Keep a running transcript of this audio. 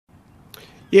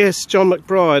Yes, John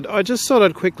McBride. I just thought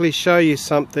I'd quickly show you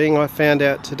something I found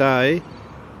out today.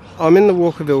 I'm in the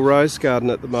Walkerville Rose Garden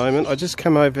at the moment. I just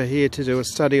come over here to do a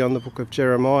study on the book of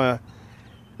Jeremiah,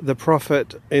 the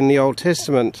prophet in the Old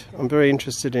Testament. I'm very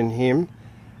interested in him.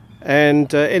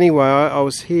 And anyway, I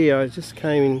was here. I just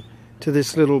came into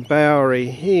this little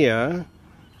bowery here.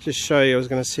 Just show you, I was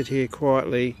going to sit here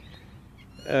quietly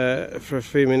for a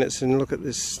few minutes and look at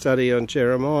this study on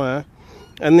Jeremiah.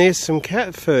 And there's some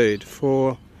cat food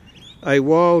for a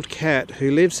wild cat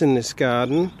who lives in this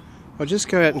garden. I'll just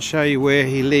go out and show you where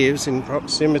he lives in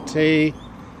proximity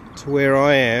to where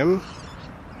I am.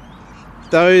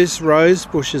 Those rose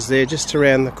bushes there just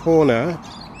around the corner,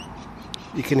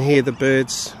 you can hear the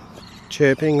birds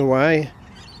chirping away.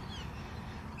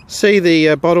 See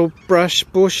the bottle brush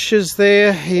bushes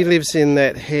there? He lives in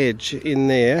that hedge in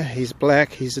there. He's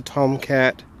black, he's a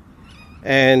tomcat,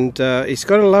 and he's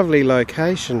got a lovely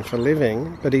location for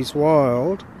living, but he's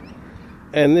wild.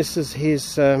 And this is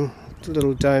his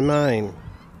little domain.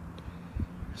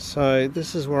 So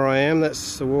this is where I am.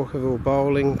 That's the Walkerville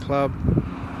Bowling Club.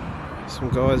 Some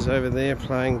guys over there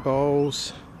playing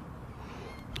bowls.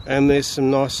 And there's some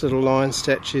nice little lion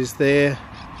statues there.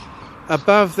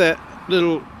 Above that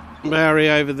little bowery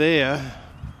over there,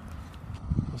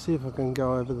 I'll see if I can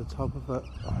go over the top of it.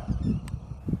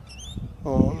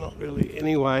 Oh, not really.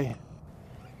 Anyway,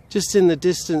 just in the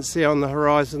distance there on the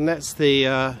horizon, that's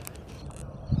the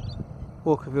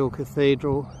Walkerville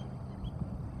Cathedral,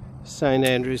 St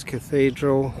Andrew's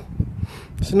Cathedral.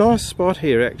 It's a nice spot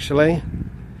here actually.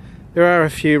 There are a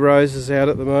few roses out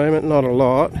at the moment, not a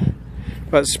lot,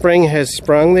 but spring has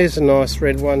sprung. There's a nice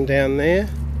red one down there.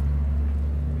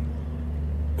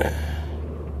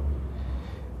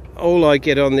 All I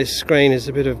get on this screen is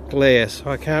a bit of glare, so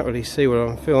I can't really see what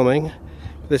I'm filming.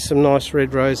 There's some nice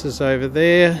red roses over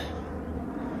there.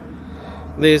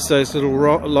 There's those little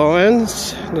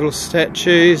lions, little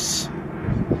statues,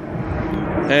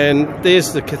 and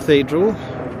there's the cathedral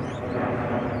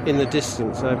in the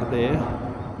distance over there.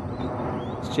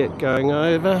 There's jet going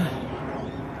over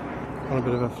on a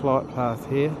bit of a flight path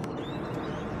here.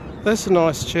 That's a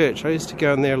nice church. I used to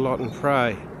go in there a lot and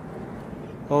pray.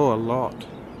 Oh, a lot.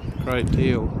 A great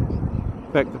deal.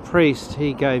 In fact, the priest,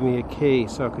 he gave me a key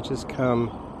so I could just come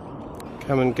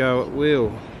and go at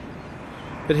will.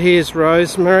 But here's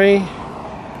rosemary,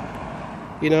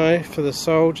 you know, for the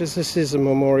soldiers. This is a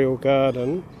memorial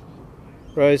garden.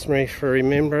 Rosemary for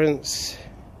remembrance.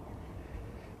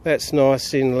 That's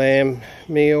nice in lamb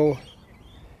meal,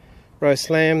 roast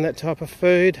lamb, that type of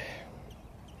food.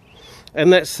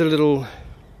 And that's the little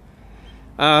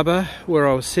arbour where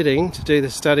I was sitting to do the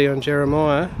study on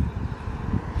Jeremiah.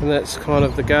 And that's kind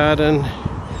of the garden.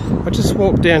 I just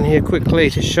walked down here quickly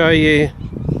to show you.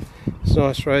 There's a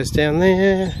nice rose down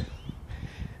there.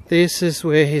 This is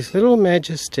where His Little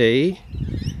Majesty,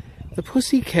 the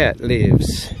pussycat,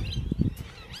 lives,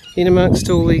 in amongst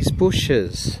all these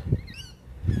bushes.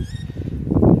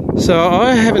 So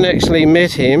I haven't actually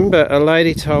met him, but a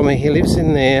lady told me he lives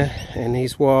in there and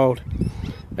he's wild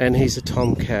and he's a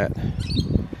tomcat.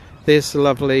 There's the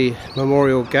lovely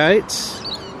memorial gates,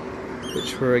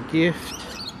 which were a gift.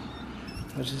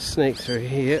 I'll just sneak through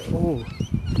here. Oh,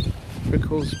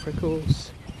 prickles,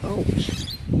 prickles.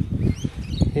 Ouch.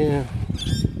 Yeah.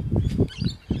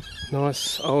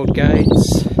 Nice old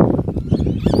gates.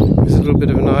 There's a little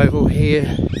bit of an oval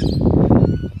here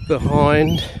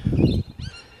behind.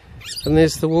 And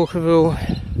there's the Walkerville.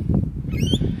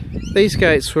 These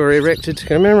gates were erected to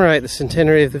commemorate the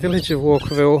centenary of the village of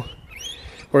Walkerville,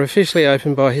 were officially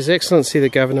opened by His Excellency the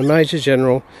Governor Major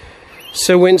General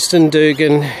Sir Winston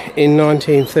Dugan in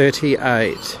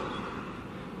 1938.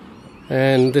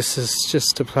 And this is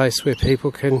just a place where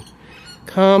people can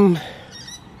come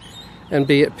and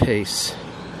be at peace.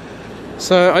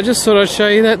 So I just thought I'd show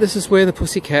you that. This is where the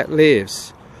pussycat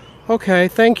lives. Okay,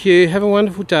 thank you. Have a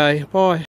wonderful day. Bye.